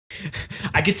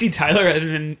I could see Tyler at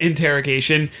an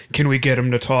interrogation. Can we get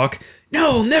him to talk?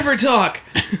 No, we'll never talk.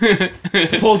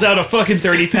 Pulls out a fucking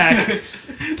 30-pack.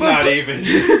 Not even.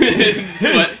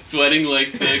 Sweating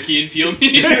like the Key and Peele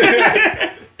meme.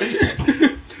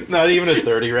 Not even a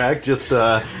 30 rack. Just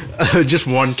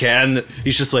one can.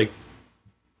 He's just like,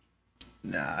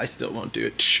 nah, I still won't do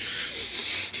it.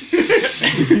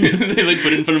 They like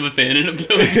put it in front of a fan and it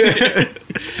blows.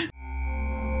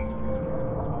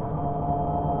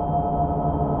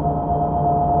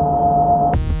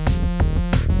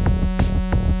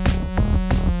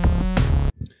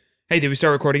 Hey, did we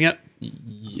start recording yet?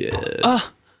 Yeah.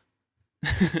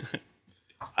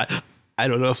 I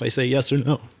don't know if I say yes or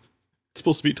no. It's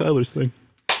supposed to be Tyler's thing.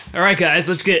 All right, guys,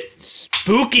 let's get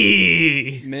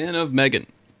spooky. Man of Megan.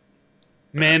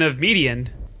 Man of Median.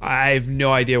 I have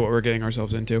no idea what we're getting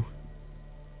ourselves into. All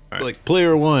right. Like-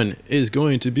 Player 1 is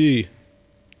going to be...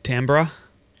 Tambra.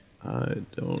 I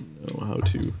don't know how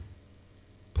to...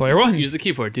 Player 1. Use the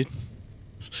keyboard, dude.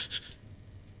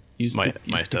 Use Might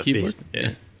the have to keyboard. be.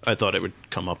 Yeah. I thought it would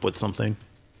come up with something.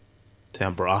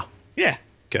 Tambra. Yeah.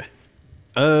 Okay.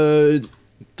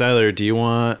 Tyler, do you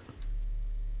want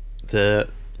to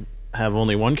have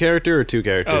only one character or two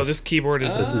characters? Oh, this keyboard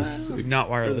is This is not For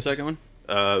the wireless. second one?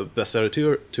 best out of two,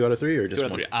 or two out of three, or just 2 out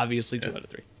of one? 3. Obviously 2 Yeah. out of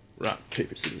 3. Rock,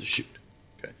 paper, scissors, shoot.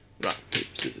 Okay. Rock,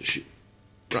 paper, scissors, shoot.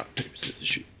 Rock, paper, scissors,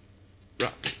 shoot.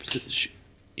 Rock, paper, scissors, shoot.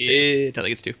 Yeah, Tyler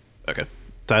gets 2. Okay.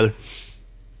 Tyler. Who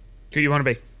do you want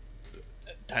to be?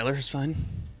 Tyler is fine.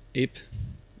 Ape.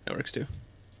 That works too.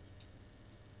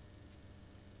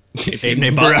 Ape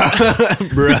name bot.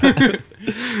 Bruh.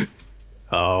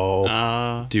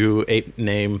 Oh. Do ape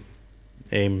name.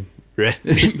 Aim.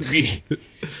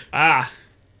 Ah,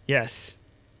 yes.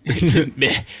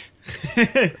 Meh.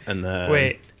 And then.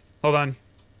 Wait, hold on.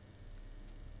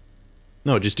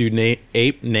 No, just do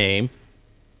ape name.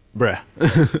 Bruh.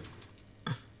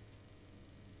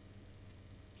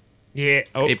 Yeah.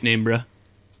 Oh, Ape name, bruh.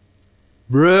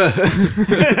 Bruh.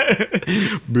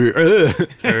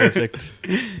 Bruh. Perfect.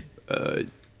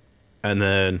 And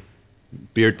then.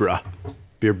 Beard bruh.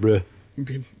 Beard bruh.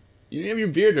 You don't have your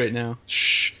beard right now.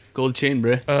 Shh. Gold chain,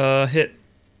 bruh. hit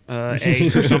A or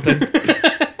something.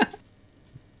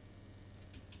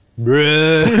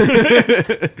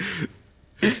 Bruh.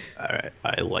 Alright,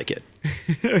 I like it.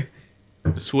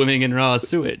 Swimming in raw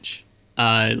sewage.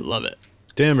 I love it.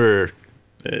 Tamber.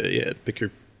 Yeah, pick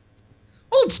your.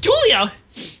 Oh, it's Julia.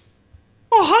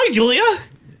 Oh, hi, Julia.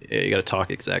 Yeah, you gotta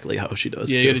talk exactly how she does.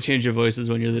 Yeah, too. you gotta change your voices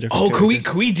when you're the different Oh, characters.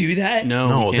 can we do that? No,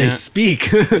 No, we they can't. speak.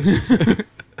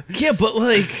 Yeah, but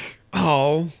like,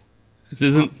 oh, This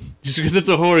isn't... Just because it's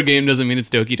a horror game doesn't mean it's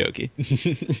Doki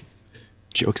Doki.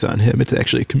 Joke's on him. It's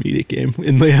actually a comedic game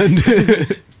in the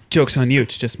end. joke's on you.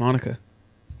 It's just Monica.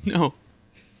 No.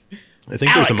 I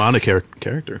think Alex. there's a Monica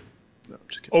character. No, I'm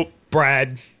just kidding. Oh,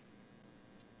 Brad.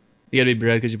 You gotta be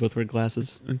Brad because you both wear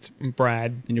glasses. It's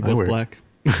Brad. And you're I both wear- black.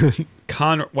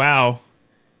 Wow.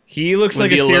 He looks Wanna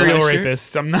like a be a serial Aloha shirt?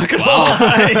 rapist. I'm not gonna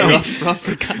lie. rough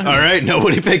for Connor. All right,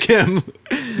 nobody pick him.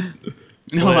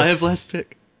 No, I have last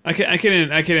pick. I can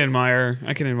admire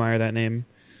that name.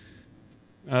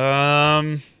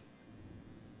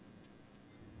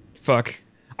 Fuck.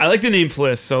 I like the name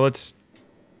Fliss, so let's.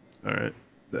 All right,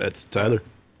 that's Tyler.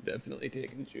 Definitely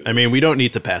taking Julie. I mean, we don't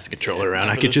need to pass the controller around.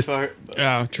 I For could this just. part, but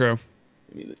Oh, true.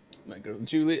 give me my girl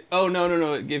Julie. Oh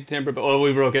no, it gave Tamber. But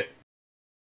we broke it.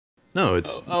 No,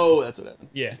 it's. Oh, that's what happened.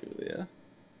 Yeah. Julia.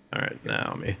 All right,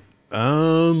 now me.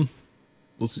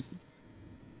 Let's see.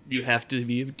 You have to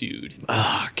be a dude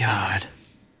Oh God.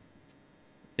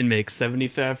 and make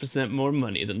 75% more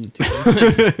money than the two of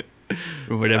us.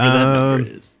 Or whatever that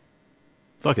number is.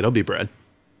 Fuck it, I'll be Brad.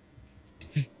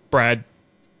 Brad.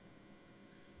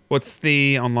 What's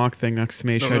the unlock thing next to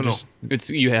me? Should I no. just? It's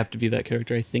you have to be that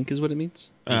character. I think is what it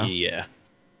means. Oh. Yeah.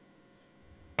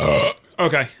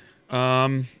 Okay.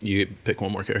 You pick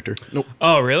one more character. Nope.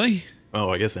 Oh, really? Oh,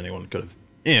 I guess anyone could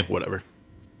have. Whatever.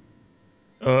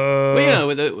 Well,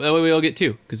 yeah, that way we all get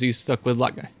 2 because he's stuck with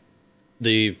Lock Guy.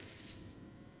 The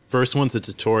first one's a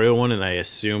tutorial one, and I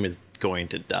assume is going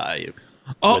to die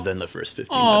Oh. within the first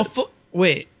 15 Oh, minutes.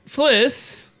 wait,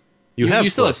 Fliss. You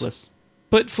have still have Fliss. Fliss.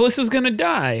 But Fliss is gonna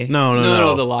die.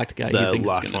 No, the locked guy. The he thinks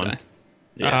locked is gonna one. die.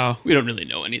 Yeah. Oh. We don't really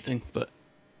know anything, but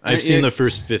I've seen yeah. the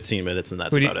first 15 minutes, and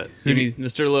that's Who do you- about it. give me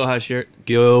Mr. Aloha shirt.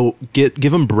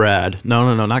 Give him Brad.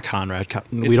 No, not Conrad.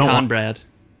 We It's don't Con want Brad.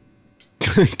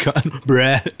 Brad. Con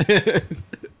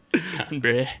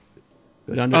Brad.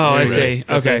 Go down to Oh, I there, see. right?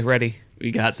 Press Okay, A. ready.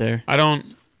 We got there. I don't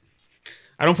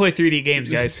play 3D games,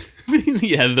 guys.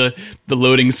 Yeah, the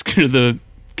loading screen, the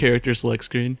character select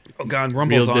screen, Oh God,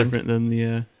 Rumble's real on. different than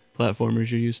the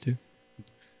platformers you're used to.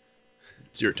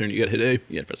 It's your turn. You got hit A.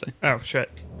 Yeah, press A. Oh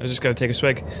shit! I just gotta take a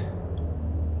swig.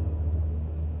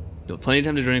 You'll have plenty of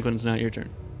time to drink when it's not your turn.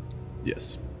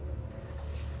 Yes.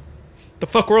 The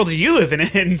fuck world are you living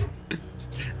in?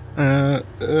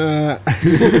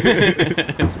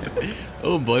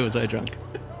 Oh boy, was I drunk.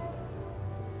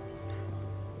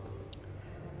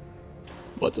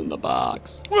 What's in the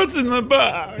box? What's in the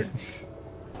box?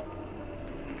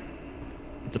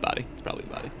 It's a body. It's probably a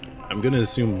body. I'm gonna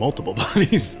assume multiple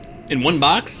bodies. In one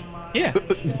box? Yeah.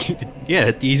 Yeah,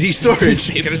 it's easy storage.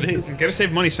 Save space. Gotta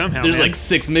save money somehow. There's man. like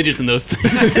 6 midgets in those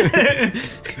things.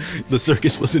 The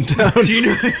circus was in town. Do you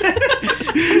know?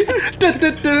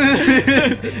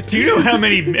 Do you know how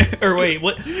many? Or wait,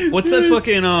 what's that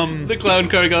fucking The clown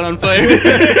car got on fire.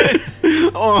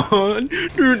 On,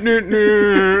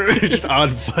 just on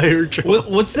fire.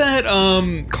 What's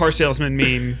that car salesman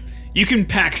meme? You can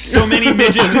pack so many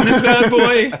midgets in this bad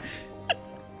boy.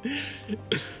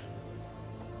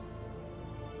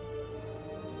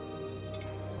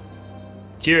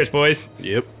 Cheers, boys.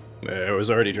 Yep. I was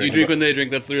already You drinking. drink when they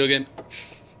drink. That's the real game.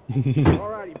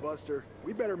 Alrighty, Buster.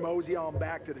 We better mosey on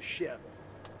back to the ship.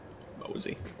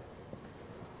 Mosey.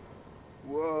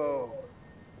 Whoa.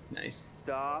 Nice.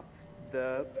 Stop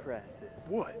the presses.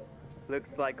 What?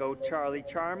 Looks like old Charlie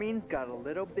Charming's got a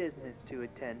little business to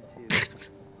attend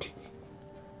to.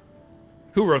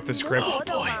 Who wrote the script?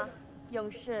 boy. 勇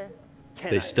士， Can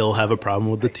They I- still have a problem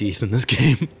with the teeth in this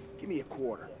game. Give me a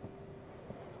quarter.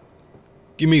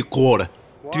 Give me a quarter.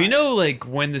 Do we know like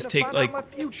when this Gonna take find like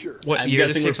out my future. what I'm year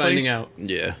this guessing we're takes finding place? out.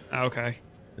 Yeah. Oh, okay.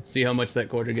 Let's see how much that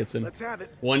quarter gets in. Let's have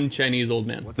it. One Chinese old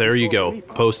man. What's There in you store for go. me,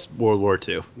 Pop? Post World War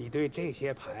II. 你对这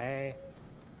些牌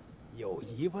有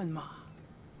疑问吗？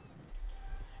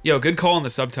 Yo, good call on the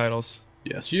subtitles.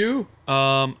 Yes. You?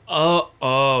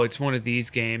 Oh, it's one of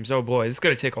these games. Oh boy, this is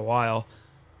gonna take a while.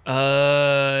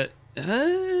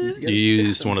 You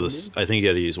use one of the. I think you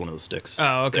got to use one of the sticks.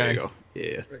 Oh, okay. There you go.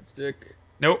 Yeah. Right stick.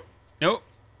 Nope. Do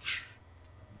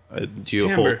you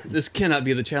Tamber, hold? this cannot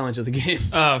be the challenge of the game.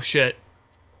 Oh shit.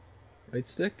 Right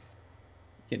stick?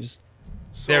 You can't just...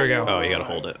 There we go. Oh, you got to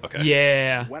hold it. Okay.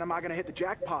 Yeah. When am I gonna hit the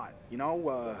jackpot? You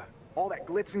know, all that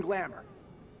glitz and glamour.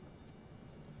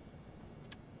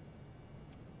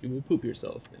 You will poop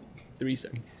yourself in 3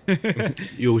 seconds.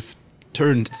 You've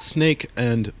turned snake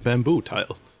and bamboo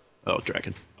tile. Oh,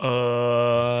 dragon.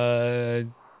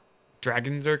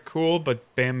 Dragons are cool,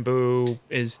 but bamboo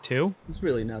is too. It's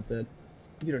really not that...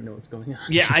 You don't know what's going on.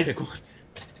 Yeah, Just I- pick one.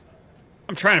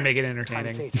 I'm trying to make it 看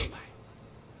entertaining. 这出来，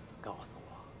告诉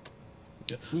我，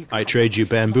你 I 可 trade you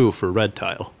bamboo for red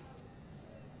tile.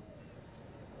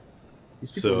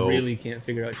 These people So, really can't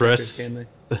figure out press- checkers, can they?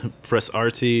 Press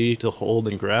RT to hold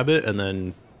and grab it, and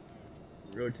then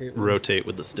Rotate. one. rotate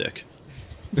with the stick.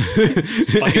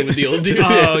 Fucking with the old dude.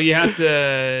 Oh, you have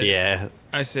to. Yeah.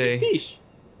 I see. Fish.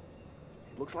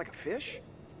 It looks like a fish.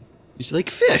 It's like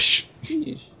fish.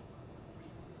 Fish.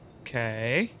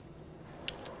 Okay.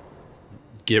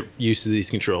 Get used to these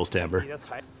controls, Tamber. 你的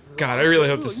才 God, I really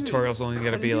hope this tutorial's only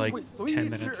gonna be like 10 10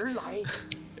 minutes.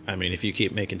 I mean, if you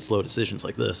keep making slow decisions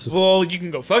like this. Well, you can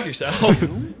go fuck yourself.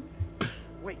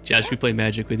 Wait, Josh, we what? play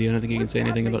Magic with you. I don't think you can What's say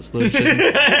anything happening? about slow decisions.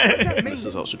 What does that mean? This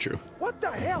is also true. What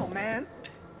the hell, man?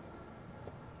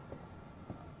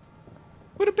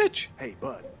 What a bitch. Hey,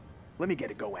 bud. Let me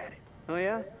get a go at it. Oh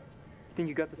yeah? You think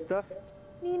you got the stuff?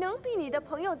 你能比你的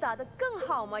朋友打得更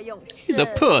好吗，勇士？ He's a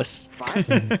puss.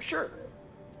 5? Sure.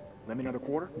 Let me another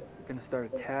quarter. Gonna start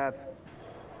a tab.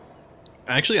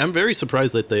 Actually, I'm very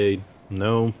surprised that they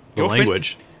know the Go fin-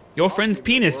 language. Your friend's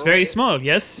penis very small,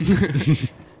 yes?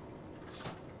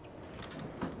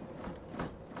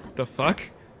 The fuck?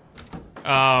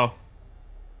 Oh.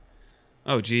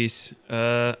 Oh, jeez.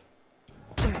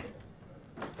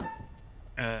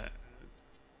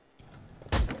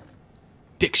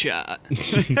 Dick shot.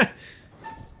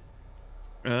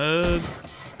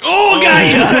 Oh, got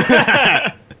ya!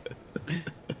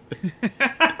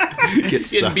 Get Getting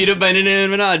sucked. beat up by an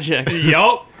inanimate object.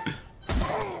 Yup.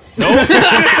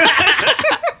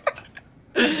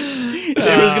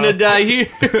 Who's gonna die here?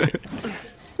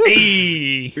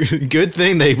 Hey. Good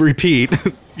thing they repeat.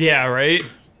 Yeah, right?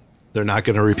 They're not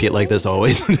going to repeat like this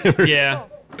always. Yeah.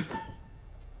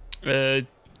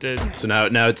 So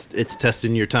now it's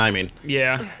testing your timing.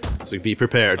 Yeah. So be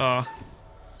prepared. Oh.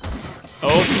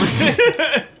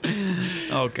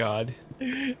 Oh, God.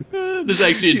 There's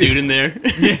actually a dude in there.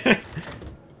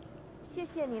 谢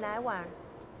谢你来玩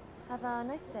，Have a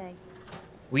nice day。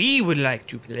 We would like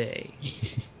to play.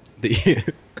 The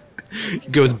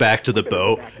goes back to the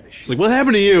boat. It's like, what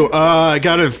happened to you? I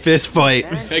got a fist fight.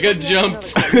 I got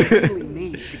jumped. I really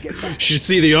need to get back. Should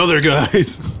see the other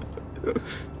guys.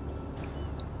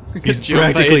 He's Jumped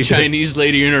by practically a Chinese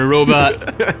lady in a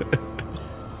robot.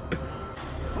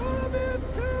 I'm in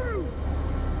two.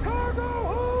 Cargo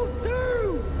hold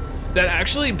two. That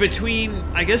actually, between,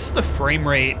 I guess, the frame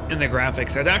rate and the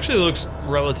graphics, that actually looks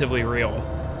relatively real.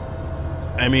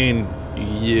 I mean,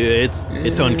 yeah,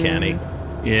 it's uncanny.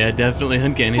 Yeah, definitely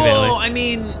Uncanny Well, Valley. I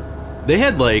mean, They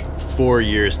had like 4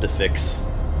 years to fix.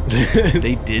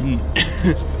 They didn't.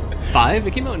 5?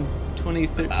 It came out in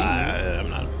 2013. right? I'm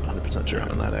not 100% sure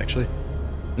on that actually.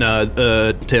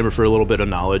 No, Tamber, for a little bit of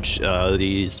knowledge,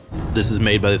 this is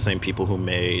made by the same people who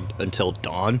made Until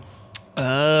Dawn.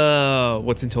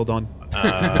 what's Until Dawn?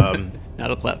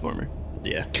 Not a platformer.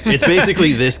 Yeah, it's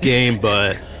basically this game,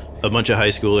 but a bunch of high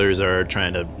schoolers are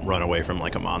trying to run away from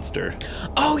like a monster.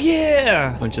 Oh,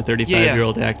 yeah! Bunch of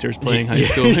 35-year-old actors playing high Yeah.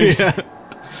 schoolers. Yeah.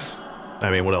 I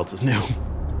mean, what else is new?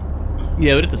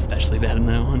 Yeah, but it's especially bad in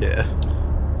that one. Yeah.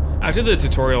 After the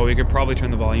tutorial, we could probably turn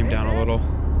the volume down a little.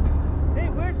 Hey,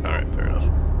 where's All right, fair enough.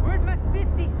 where's my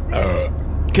 50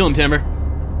 cents? Kill him, Tamber.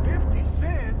 50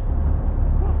 cents?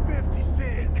 What 50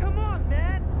 cents? Come on,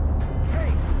 man.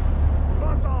 Hey,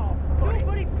 buzz off, buddy.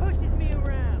 Nobody pushes me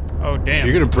around. Oh, damn. If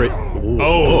you're gonna break.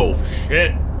 Oh,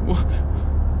 shit.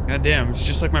 God damn, it's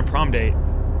just like my prom date.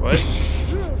 What?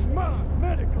 Here's my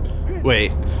medical opinion.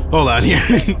 Wait, hold on here.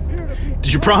 I'm here to be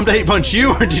Did your prom date punch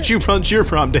you, or did you punch your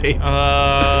prom date?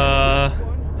 one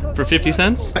to For the 50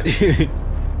 cents? left,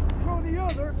 throw the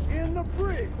other in the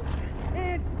brig,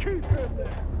 and keep him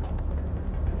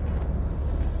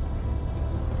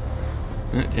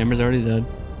there. Tamber's already dead.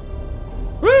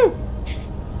 Woo!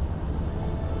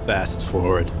 Fast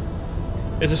forward.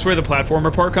 Is this where the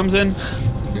platformer part comes in?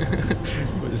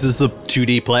 Is this the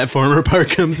 2D platformer part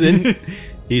comes in?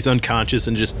 He's unconscious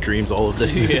and just dreams all of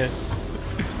this. Yeah.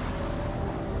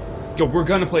 Yo, we're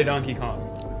gonna play Donkey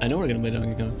Kong. I know we're gonna play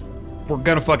Donkey Kong. We're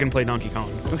gonna fucking play Donkey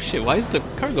Kong. Oh shit, why is the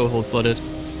cargo hold flooded?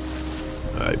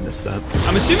 I missed that.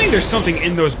 I'm assuming there's something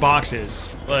in those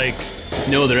boxes. Like,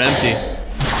 No, they're empty.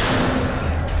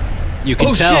 You can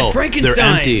oh tell shit, Frankenstein! they're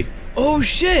empty Oh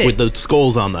shit! with the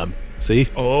skulls on them. See?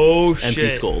 oh shit! Empty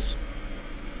skulls.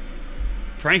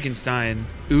 Frankenstein.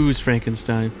 Ooze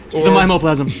Frankenstein. It's Or- the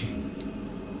mimoplasm.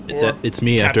 It's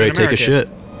me after Captain I take a shit.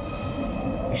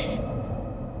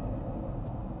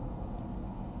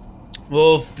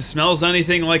 Well, if the smell's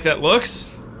anything like that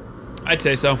looks, I'd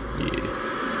say so.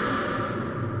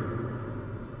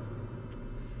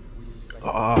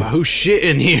 Ah, who's shit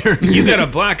in here? You got a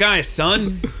black eye,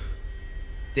 son.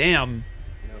 Damn.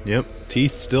 Yep,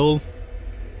 teeth still.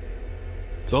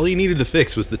 That's all you needed to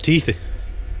fix was the teeth.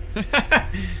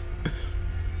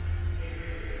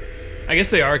 I guess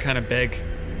they are kind of big.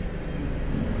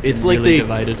 It's like Really they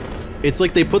divided. It's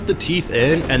like they put the teeth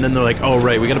in, and then they're like, "Oh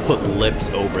right, we gotta put lips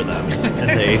over them," and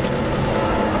they.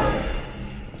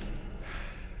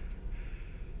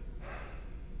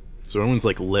 So everyone's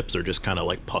like lips are just kind of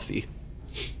like puffy.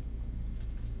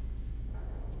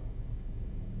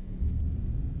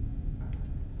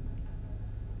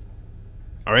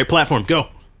 All right, platform, go.